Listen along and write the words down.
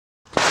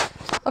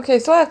Okay,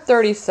 so I have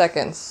 30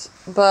 seconds,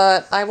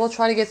 but I will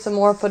try to get some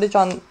more footage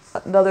on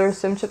the other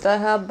sim chip that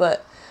I have,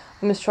 but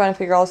I'm just trying to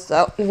figure all this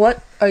out.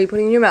 What are you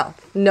putting in your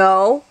mouth?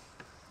 No.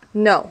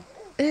 No.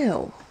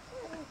 Ew.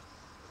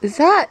 Is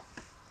that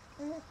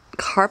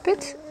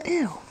carpet?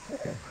 Ew.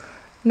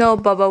 No,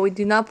 Bubba, we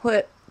do not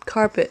put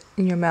carpet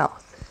in your mouth.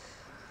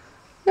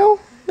 No,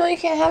 no, you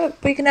can't have it,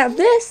 but you can have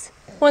this.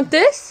 Want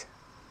this?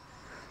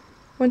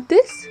 Want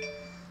this?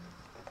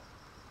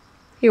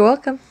 You're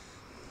welcome.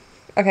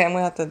 Okay, I'm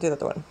gonna have to do the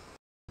other one.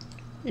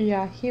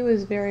 Yeah, he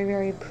was very,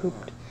 very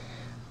pooped.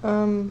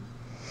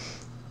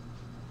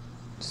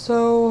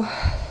 So,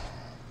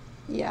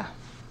 yeah.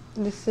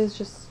 This is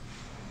just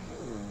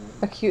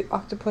a cute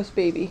octopus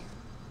baby.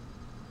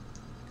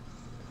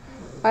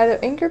 Either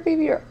anchor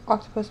baby or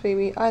octopus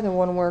baby, either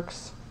one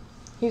works.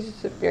 He's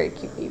just a very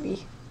cute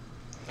baby.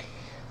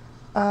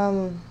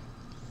 Yeah,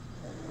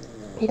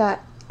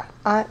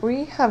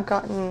 we have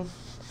gotten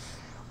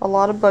a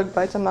lot of bug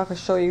bites. I'm not going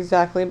to show you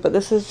exactly, but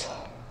this is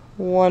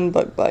one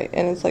bug bite,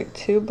 and it's like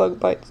 2 bug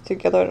bites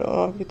together. I don't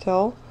know if you can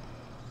tell.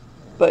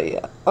 But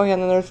yeah. Oh yeah,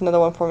 and then there's another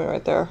one for me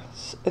right there.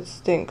 It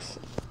stinks.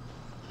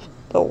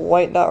 The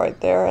white dot right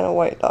there and a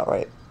white dot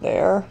right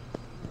there.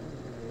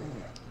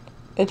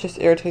 It just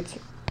irritates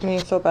me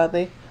so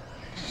badly.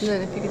 And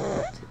then if you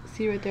can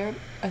see right there,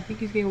 I think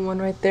he's getting one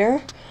right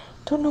there.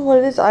 Don't know what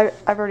it is. I've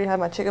already had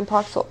my chicken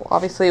pox, so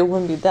obviously it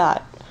wouldn't be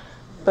that.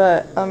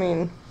 But I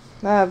mean,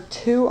 I have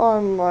 2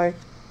 on my.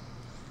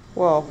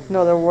 Well,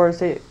 no, there were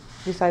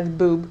besides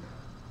boob.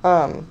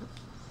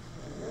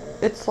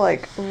 It's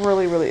like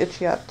really, really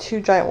itchy. I have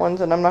 2 giant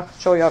ones, and I'm not gonna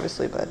show you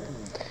obviously, but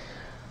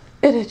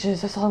it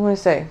itches. That's all I'm gonna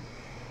say.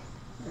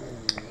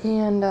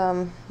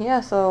 And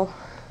yeah, so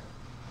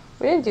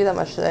we didn't do that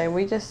much today.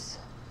 We just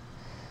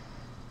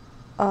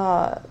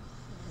I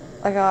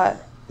got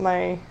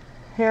my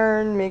hair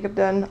and makeup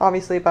done,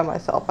 obviously by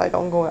myself. I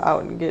don't go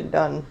out and get it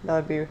done. That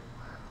would be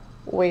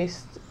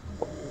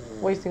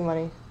wasting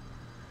money.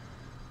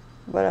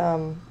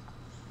 But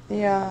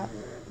yeah,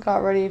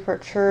 got ready for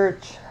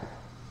church.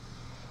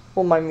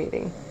 Well, my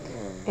meeting.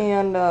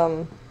 And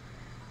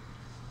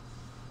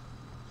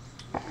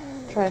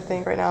trying to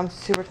think right now. I'm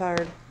super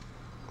tired.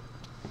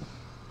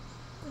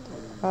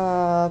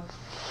 Oh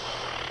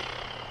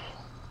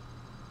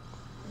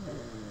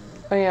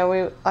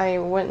yeah, I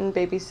went and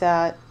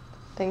babysat,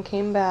 then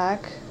came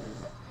back,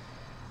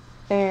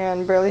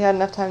 and barely had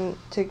enough time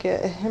to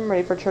get him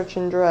ready for church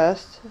and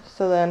dressed.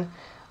 So then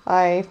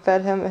I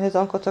fed him. His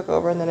uncle took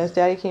over, and then his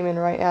daddy came in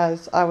right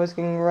as I was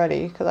getting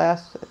ready, because I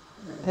asked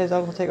his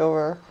uncle to take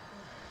over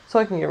so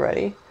I can get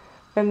ready.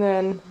 And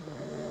then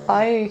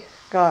I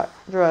got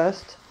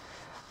dressed.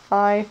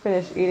 I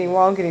finished eating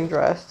while getting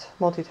dressed.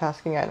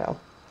 Multitasking, I know.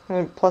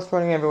 And plus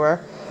running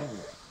everywhere.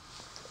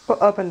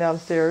 Up and down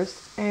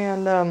stairs.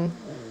 And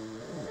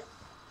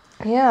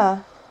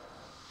yeah.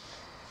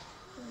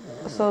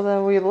 So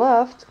then we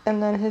left,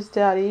 and then his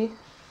daddy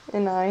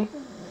and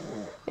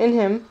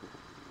him,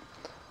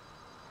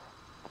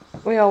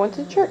 we all went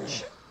to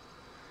church.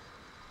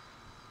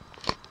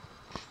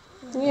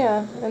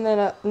 Yeah, and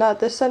then not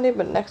this Sunday,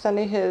 but next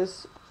Sunday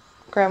his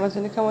grandma's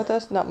gonna come with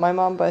us. Not my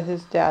mom, but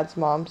his dad's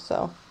mom,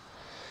 so.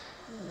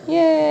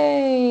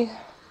 Yay!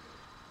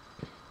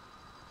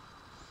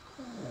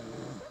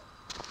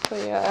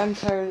 But yeah, I'm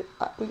tired.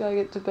 We gotta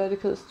get to bed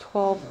because it's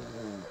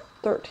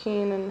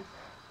 12:13 and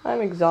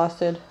I'm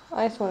exhausted.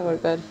 I just wanna go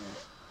to bed.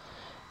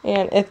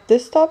 And if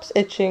this stops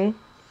itching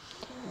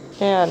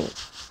and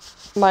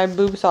my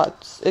boob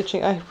stops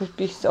itching, I would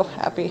be so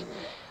happy.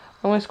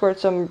 I'm gonna put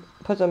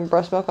some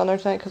breast milk on there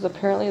tonight, because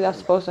apparently that's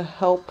supposed to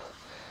help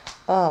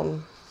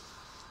the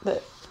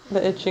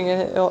itching,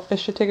 and it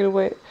should take it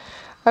away.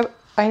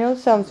 I know it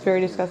sounds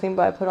very disgusting,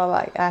 but I put on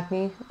like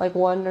acne, like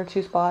 1 or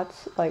 2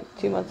 spots, like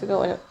 2 months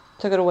ago, and it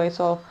took it away.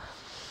 So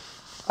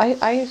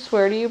I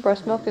swear to you,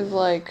 breast milk is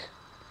like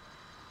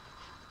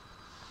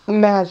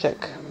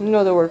magic. No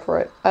other word for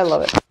it. I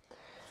love it.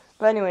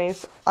 But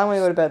anyways, I'm gonna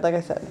go to bed, like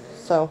I said.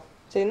 So,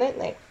 say night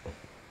night.